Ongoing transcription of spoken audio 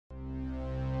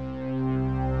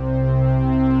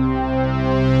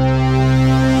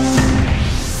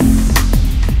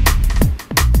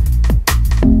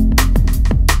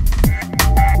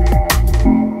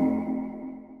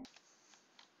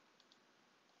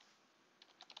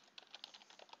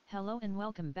Hello and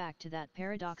welcome back to that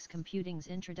Paradox Computing's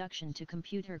introduction to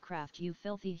ComputerCraft, you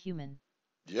filthy human.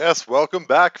 Yes, welcome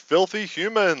back, filthy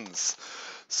humans.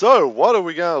 So, what are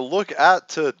we going to look at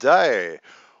today?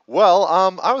 Well,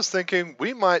 I was thinking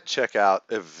we might check out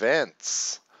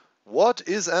events. What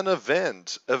is an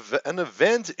event? An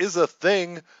event is a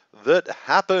thing that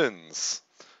happens.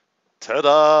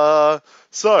 Ta-da!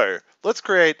 So, let's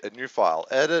create a new file.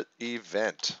 Edit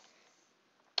event.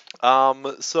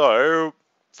 So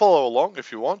follow along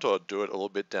if you want, or do it a little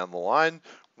bit down the line.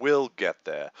 We'll get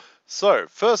there. So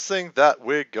first thing that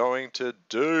we're going to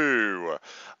do.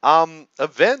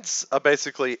 Events are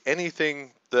basically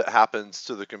anything that happens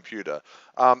to the computer.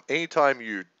 Anytime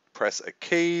you press a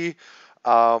key,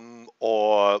 lots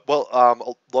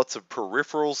of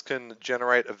peripherals can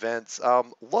generate events.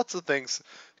 Lots of things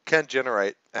can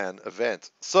generate an event.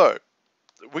 So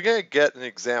we're going to get an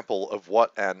example of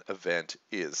what an event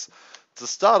is. To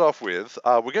start off with,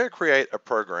 we're going to create a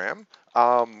program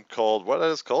called, what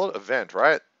is it called? Event,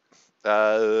 right?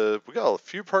 We got a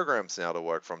few programs now to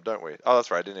work from, don't we? Oh,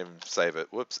 that's right, I didn't even save it.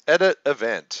 Whoops. Edit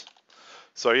event.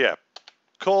 So yeah,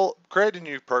 create a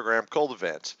new program called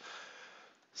event.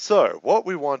 So what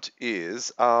we want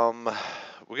is, we're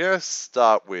going to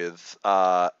start with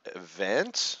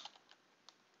event,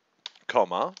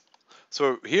 comma.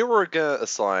 So here we're going to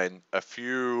assign a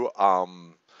few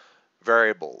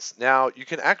variables. Now, you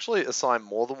can actually assign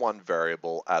more than one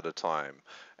variable at a time,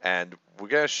 and we're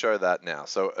going to show that now.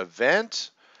 So event,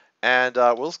 and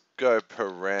we'll go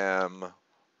param1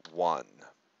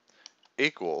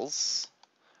 equals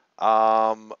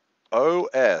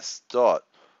os dot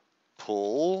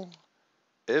pull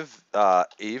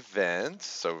event,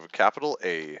 so capital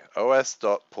E, os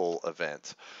dot pull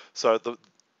event. So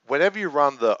whenever you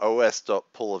run the os dot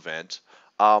pull event,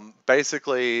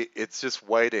 basically it's just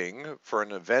waiting for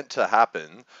an event to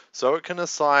happen so it can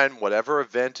assign whatever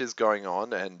event is going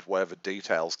on and whatever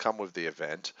details come with the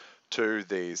event to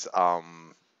these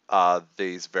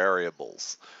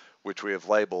variables, which we have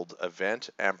labeled event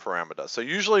and parameter. So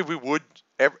usually we would,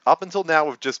 up until now,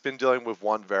 we've just been dealing with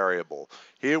one variable.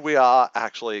 Here we are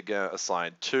actually going to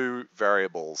assign two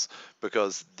variables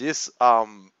because this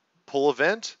pull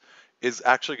event is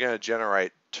actually going to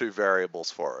generate two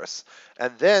variables for us.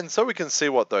 And then, so we can see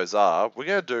what those are, we're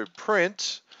going to do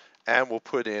print, and we'll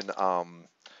put in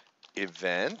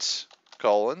event,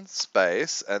 colon,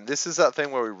 space, and this is that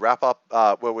thing where we wrap up,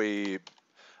 where we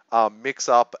mix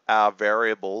up our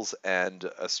variables and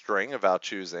a string of our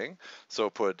choosing. So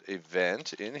we'll put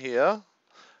event in here,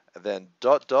 and then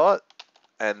dot dot,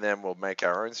 and then we'll make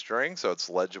our own string so it's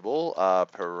legible,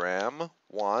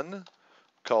 param1,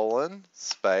 colon,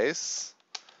 space,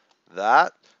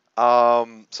 that.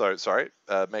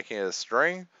 Making it a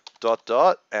string, dot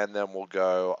dot, and then we'll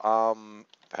go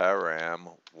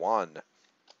param1.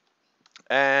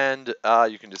 And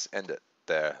you can just end it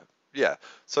there. Yeah,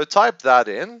 so type that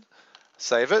in,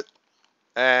 save it,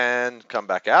 and come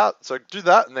back out. So do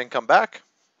that and then come back.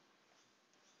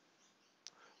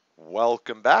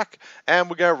 Welcome back. And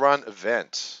we're going to run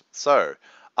event. So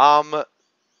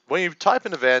when you type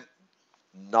an event,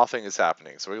 nothing is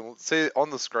happening. So we can see on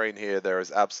the screen here, there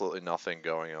is absolutely nothing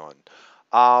going on.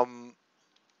 I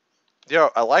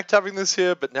liked having this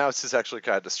here, but now it's just actually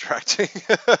kind of distracting.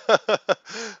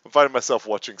 I'm finding myself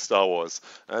watching Star Wars.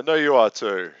 I know you are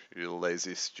too, you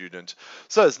lazy student.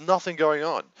 So there's nothing going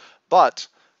on. But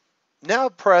now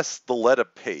press the letter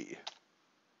P.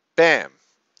 Bam!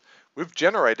 We've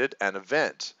generated an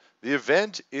event. The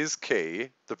event is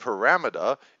key, the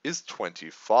parameter is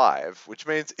 25, which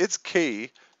means it's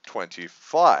key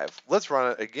 25. Let's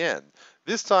run it again.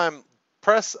 This time,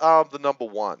 press the number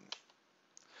 1.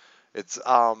 Its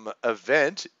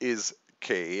event is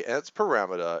key, and its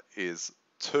parameter is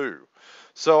 2.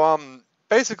 So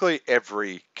basically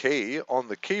every key on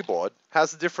the keyboard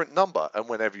has a different number, and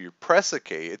whenever you press a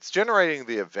key, it's generating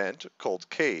the event called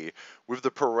key with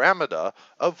the parameter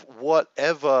of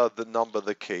whatever the number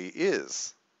the key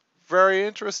is. Very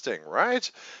interesting,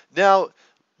 right? Now,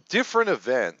 different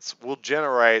events will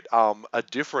generate a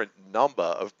different number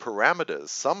of parameters.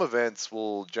 Some events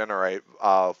will generate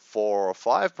 4 or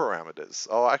 5 parameters.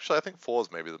 Oh, actually, I think 4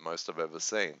 is maybe the most I've ever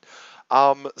seen.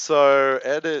 So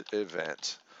edit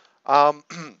event.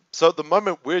 So at the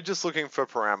moment, we're just looking for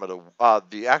parameter,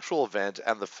 the actual event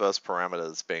and the first parameter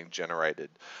that's being generated.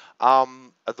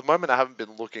 At the moment, I haven't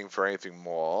been looking for anything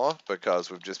more because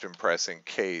we've just been pressing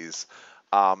keys.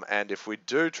 And if we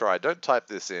do try, don't type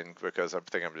this in because I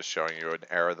think I'm just showing you an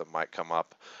error that might come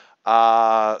up.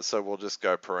 So we'll just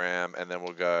go param, and then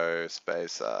we'll go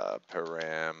space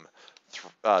param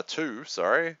 2,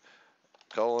 sorry,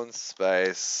 colon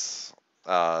space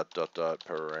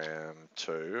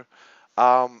param2.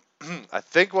 I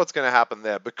think what's going to happen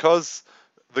there, because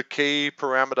the key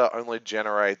parameter only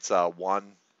generates uh,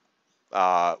 one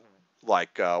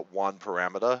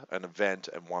parameter, an event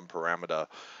and one parameter.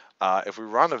 If we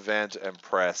run event and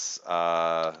press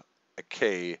a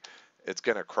key, it's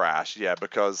going to crash. Yeah,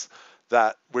 because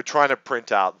that we're trying to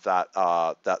print out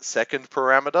that second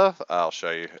parameter. I'll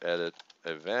show you. Edit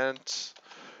event.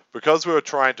 Because we were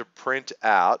trying to print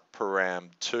out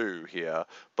param2 here,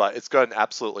 but it's got an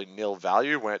absolutely nil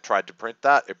value. When it tried to print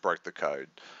that, it broke the code.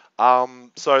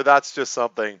 So that's just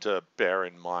something to bear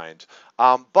in mind.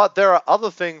 But there are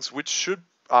other things which should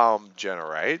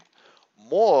generate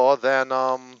more than,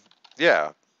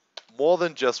 yeah, more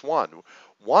than just one.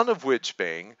 One of which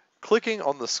being clicking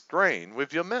on the screen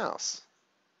with your mouse.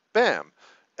 Bam,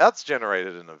 that's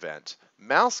generated an event.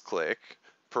 Mouse click,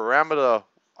 parameter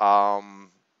um,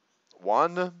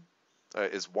 1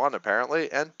 is 1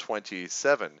 apparently, and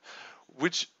 27,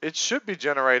 which it should be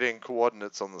generating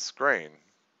coordinates on the screen,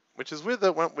 which is weird that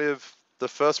it went with the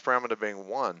first parameter being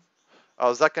 1. Oh,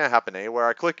 is that going to happen anywhere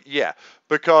I click? Yeah,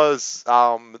 because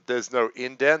there's no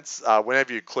indents.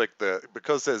 Whenever you click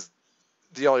because there's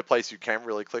the only place you can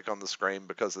really click on the screen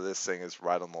because of this thing is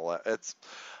right on the left. It's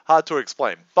hard to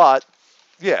explain, but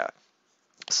yeah.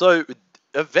 So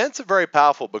events are very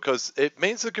powerful because it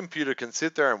means the computer can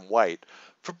sit there and wait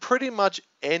for pretty much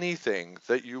anything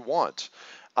that you want.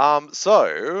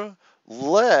 So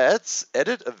let's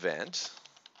edit event.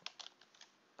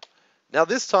 Now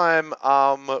this time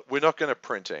we're not going to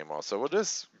print anymore, so we'll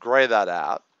just gray that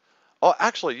out. Oh,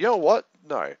 actually, you know what?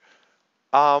 No.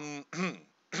 Um,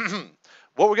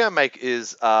 what we're going to make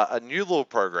is a new little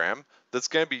program that's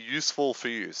going to be useful for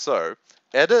you. So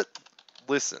edit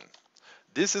listen.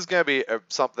 This is going to be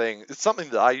it's something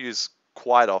that I use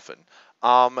quite often.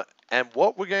 And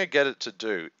what we're going to get it to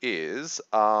do is,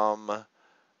 yeah,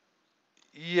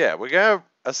 we're going to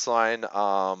assign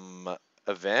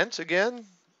event again,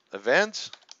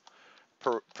 event,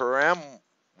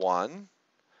 param1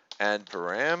 and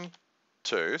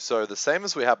param2. So the same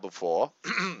as we had before.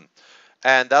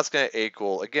 And that's going to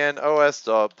equal, again,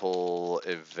 os.pull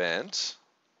event.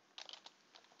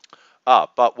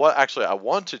 But what actually I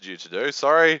wanted you to do,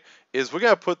 sorry, is we're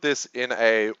going to put this in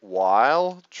a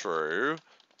while true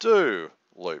do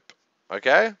loop,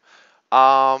 okay?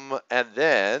 And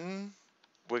then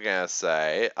we're going to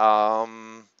say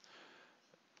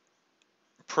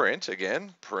print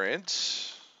again,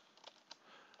 print,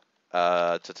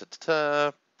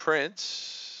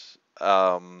 print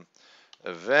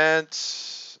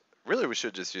event. Really, we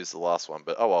should just use the last one,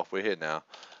 but oh well, we're here now.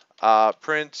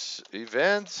 Print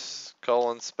event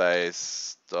colon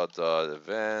space dot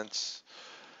event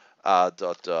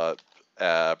dot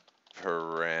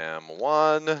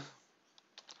param1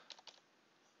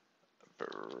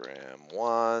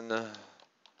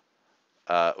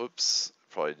 oops,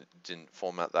 probably didn't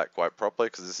format that quite properly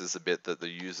because this is a bit that the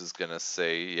user's going to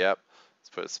see. Yep, let's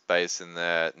put a space in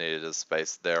there. Needed a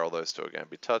space there. All those two are going to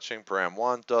be touching.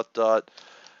 Param1 dot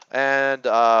and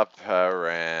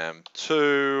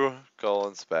param2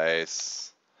 colon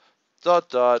space dot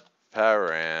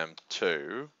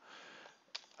param2.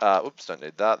 Oops, don't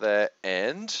need that there.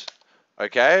 End.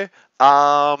 Okay.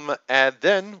 And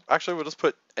then actually we'll just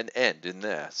put an end in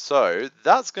there. So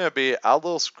that's going to be our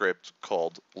little script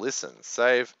called listen.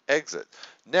 Save, exit.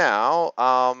 Now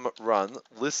run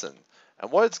listen.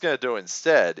 And what it's going to do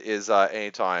instead is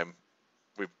anytime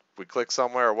we click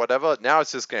somewhere or whatever, now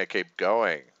it's just going to keep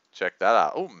going. Check that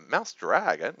out. Oh, mouse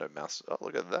drag. I didn't know mouse. Oh,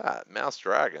 look at that. Mouse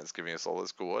drag. And it's giving us all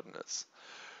those coordinates.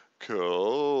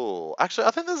 Cool. Actually,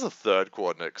 I think there's a third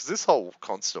coordinate because this whole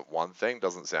constant one thing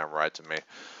doesn't sound right to me.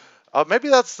 Maybe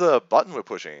that's the button we're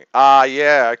pushing.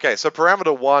 Yeah, okay. So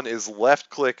parameter 1 is left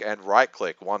click and right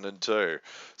click, 1 and 2.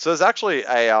 So there's actually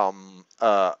a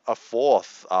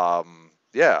fourth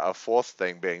a fourth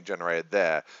thing being generated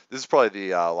there. This is probably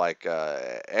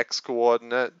the x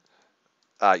coordinate.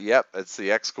 Yep, it's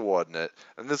the x coordinate.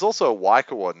 And there's also a y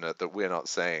coordinate that we're not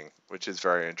seeing, which is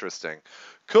very interesting.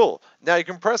 Cool. Now you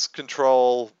can press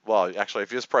control. Well, actually,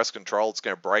 if you just press control, it's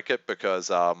going to break it because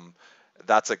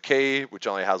that's a key which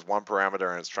only has one parameter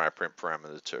and it's trying to print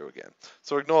parameter 2 again.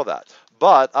 So ignore that.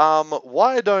 But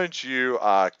why don't you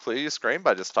clear your screen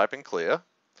by just typing clear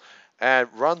and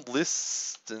run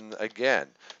listen again.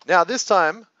 Now this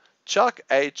time, chuck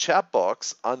a chat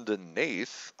box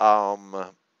underneath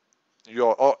or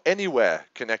anywhere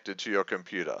connected to your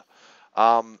computer.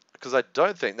 Because I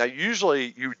don't think, now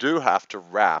usually you do have to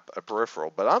wrap a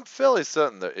peripheral, but I'm fairly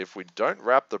certain that if we don't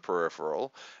wrap the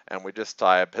peripheral and we just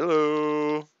type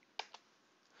hello.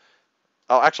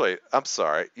 Oh, actually, I'm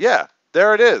sorry. Yeah,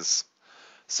 There it is.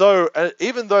 So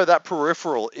even though that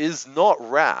peripheral is not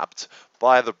wrapped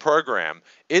by the program,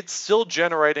 it's still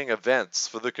generating events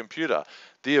for the computer.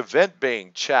 The event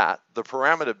being chat, the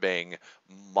parameter being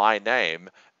my name,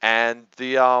 and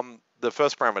the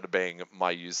first parameter being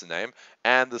my username,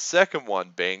 and the second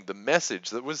one being the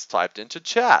message that was typed into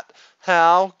chat.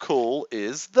 How cool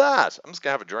is that? I'm just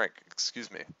gonna have a drink.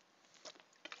 Excuse me.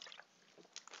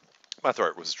 My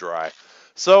throat was dry.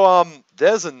 So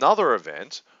there's another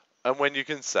event, and when you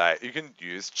can say you can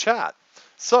use chat.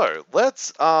 So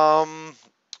let's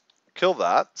kill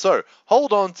that. So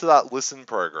hold on to that listen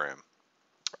program.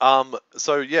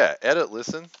 So yeah, edit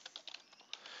listen.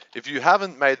 If you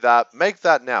haven't made that, make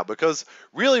that now, because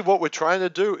really what we're trying to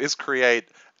do is create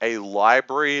a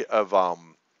library of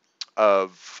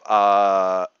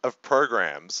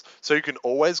programs, so you can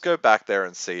always go back there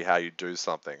and see how you do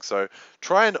something. So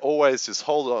try and always just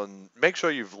hold on, make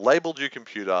sure you've labeled your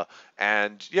computer,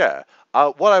 and yeah,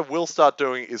 what I will start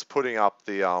doing is putting up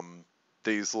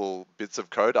these little bits of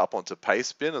code up onto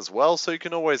Pastebin as well, so you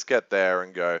can always get there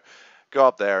and go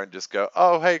up there and just go,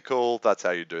 oh, hey, cool, that's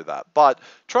how you do that. But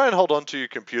try and hold on to your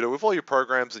computer with all your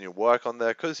programs and your work on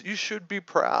there, because you should be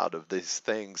proud of these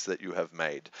things that you have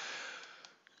made.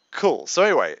 Cool. So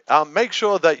anyway, make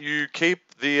sure that you keep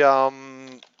the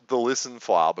listen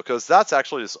file, because that's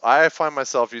actually just, I find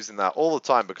myself using that all the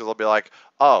time, because I'll be like,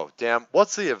 oh damn,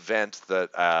 what's the event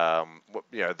that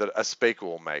that a speaker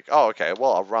will make? Oh, okay,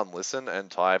 well I'll run listen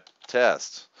and type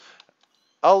test.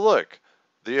 Oh look,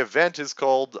 the event is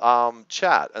called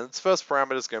chat, and its first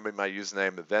parameter is going to be my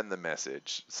username, then the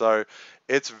message. So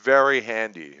it's very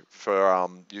handy for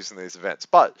using these events.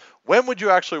 But when would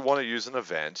you actually want to use an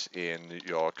event in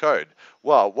your code?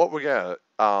 Well, what we're going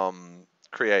to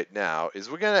create now is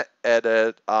we're going to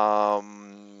edit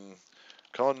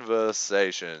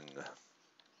conversation.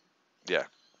 Yeah,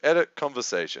 edit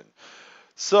conversation.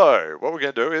 So what we're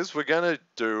going to do is we're going to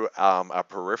do a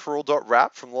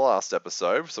peripheral.wrap from the last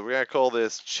episode. So we're going to call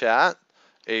this chat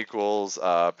equals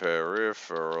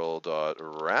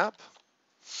peripheral.wrap.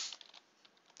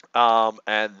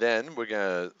 And then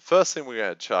first thing we're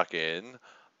going to chuck in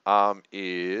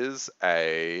is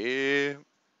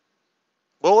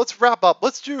well, let's wrap up.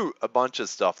 Let's do a bunch of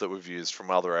stuff that we've used from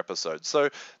other episodes.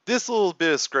 So this little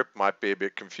bit of script might be a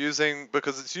bit confusing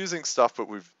because it's using stuff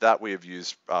that we have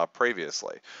used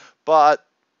previously, but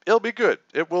it'll be good.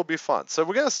 It will be fun. So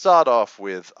we're going to start off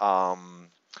with. So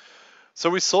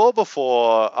we saw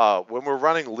before when we're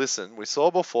running listen, we saw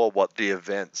before what the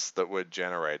events that were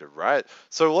generated, right?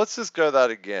 So let's just go that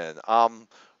again.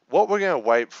 What we're going to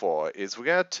wait for is we're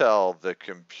going to tell the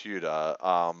computer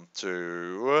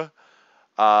to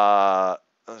I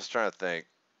was trying to think.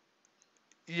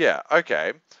 Yeah,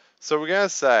 okay. So we're going to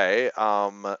say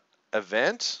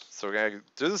event. So we're going to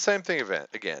do the same thing event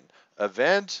again.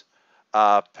 Event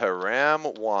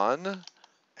param1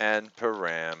 and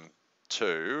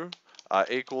param2 are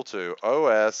equal to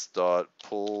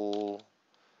os.pull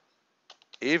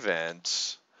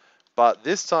event. But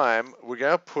this time we're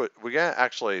going to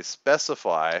actually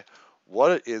specify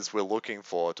what it is we're looking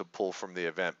for to pull from the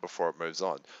event before it moves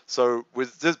on. So we're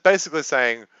just basically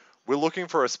saying we're looking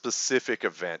for a specific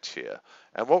event here.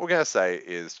 And what we're going to say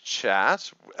is chat,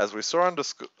 as we saw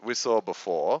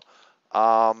before.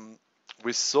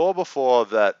 We saw before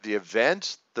that the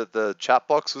event that the chat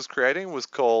box was creating was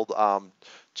called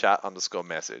chat underscore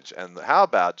message. And how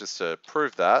about, just to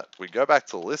prove that, we go back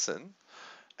to listen,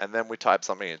 and then we type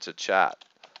something into chat.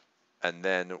 And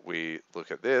then we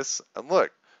look at this, and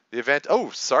look, the event,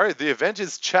 oh, sorry, the event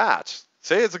is chat.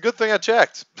 See, it's a good thing I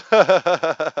checked.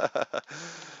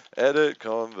 Edit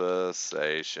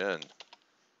conversation.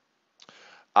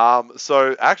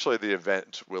 So actually the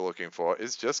event we're looking for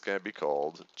is just going to be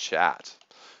called chat.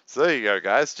 So there you go,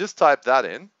 guys. Just type that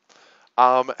in.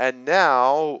 And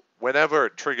now, whenever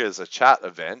it triggers a chat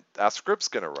event, our script's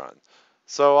going to run.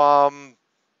 So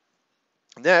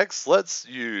next, let's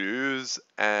use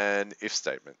an if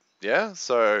statement. Yeah,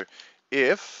 so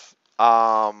if,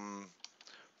 so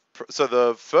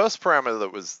the first parameter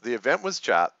that was, the event was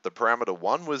chat, the parameter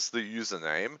 1 was the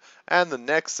username, and the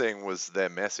next thing was their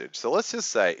message. So let's just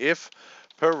say if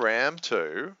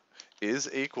param2 is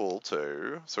equal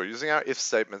to, so we're using our if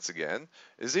statements again,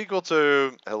 is equal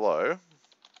to hello,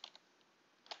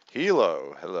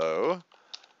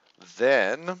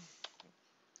 then,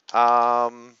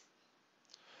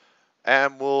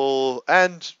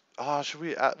 should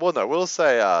we add, well, no, we'll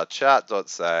say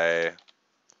chat.say,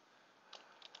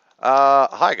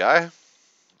 hi guy.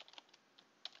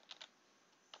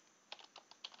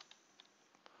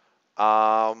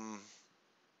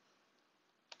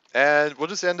 And we'll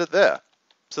just end it there.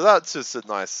 So that's just a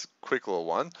nice, quick little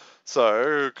one.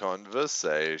 So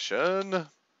conversation,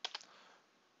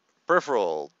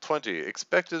 peripheral 20,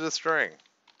 expected a string.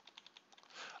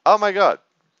 Oh my god,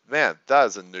 man, that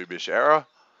is a noobish error.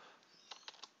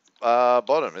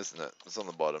 Bottom, isn't it? It's on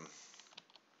the bottom.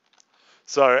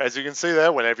 So as you can see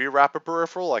there, whenever you wrap a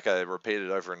peripheral, like I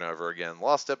repeated over and over again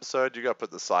last episode, you got to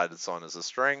put the side it's on as a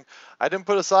string. I didn't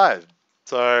put a side.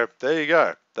 So there you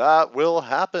go. That will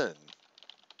happen.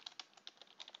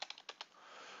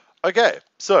 Okay,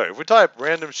 so if we type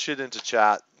random shit into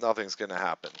chat, nothing's going to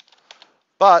happen.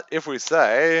 But if we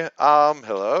say,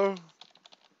 hello,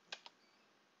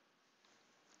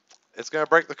 it's going to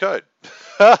break the code.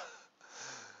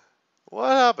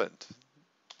 What happened?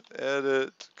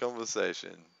 Edit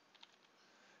conversation.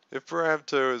 If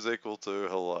param2 is equal to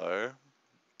hello.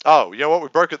 Oh, you know what? We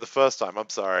broke it the first time. I'm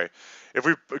sorry. I'll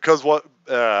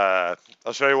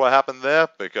show you what happened there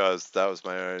because that was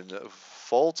my own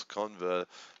fault.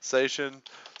 Conversation.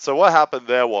 So what happened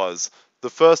there was the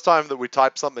first time that we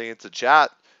typed something into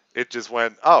chat, it just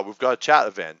went, oh, we've got a chat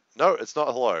event. No, it's not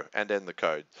hello, and then the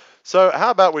code. So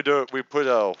how about we do it? We put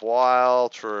a while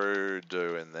true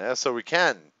do in there so we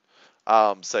can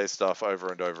say stuff over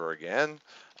and over again.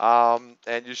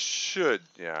 And you should,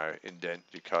 indent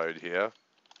your code here.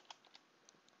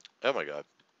 Oh my god.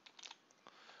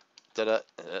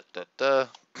 Da-da-da-da-da.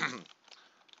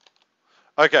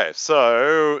 Okay,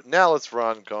 so now let's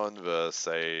run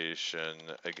conversation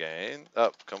again.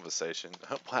 Oh, conversation.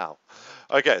 Wow.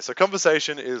 Okay, so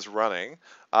conversation is running.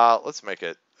 Let's make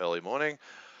it early morning.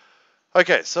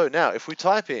 Okay, so now if we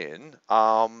type in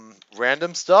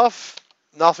random stuff,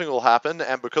 nothing will happen,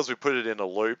 and because we put it in a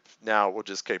loop, now it will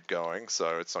just keep going,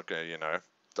 so it's not going to,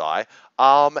 die.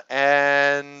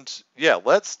 And yeah,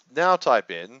 let's now type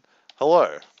in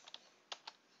hello.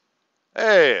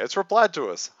 Hey, it's replied to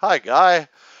us. Hi, guy.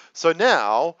 So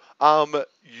now,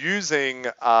 using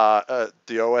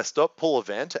the os.pull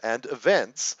event and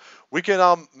events, we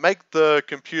can make the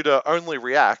computer only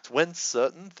react when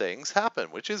certain things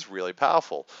happen, which is really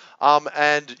powerful.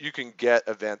 And you can get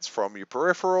events from your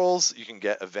peripherals. You can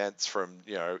get events from,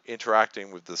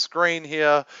 interacting with the screen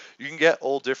here. You can get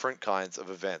all different kinds of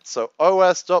events. So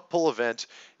os.pull event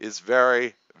is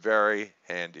very, very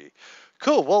handy.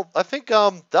 Cool. Well, I think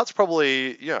that's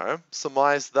probably,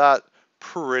 surmised that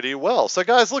pretty well. So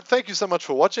guys, look, thank you so much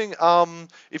for watching.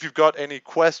 If you've got any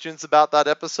questions about that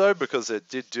episode, because it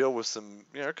did deal with some,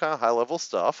 kind of high level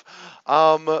stuff,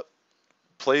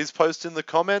 please post in the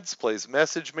comments, please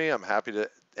message me. I'm happy to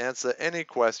answer any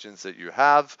questions that you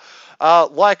have.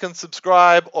 Like and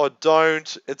subscribe or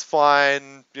don't. It's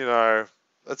fine.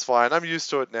 It's fine. I'm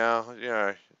used to it now.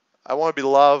 I want to be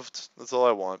loved. That's all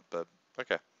I want, but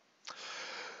okay.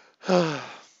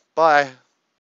 Bye.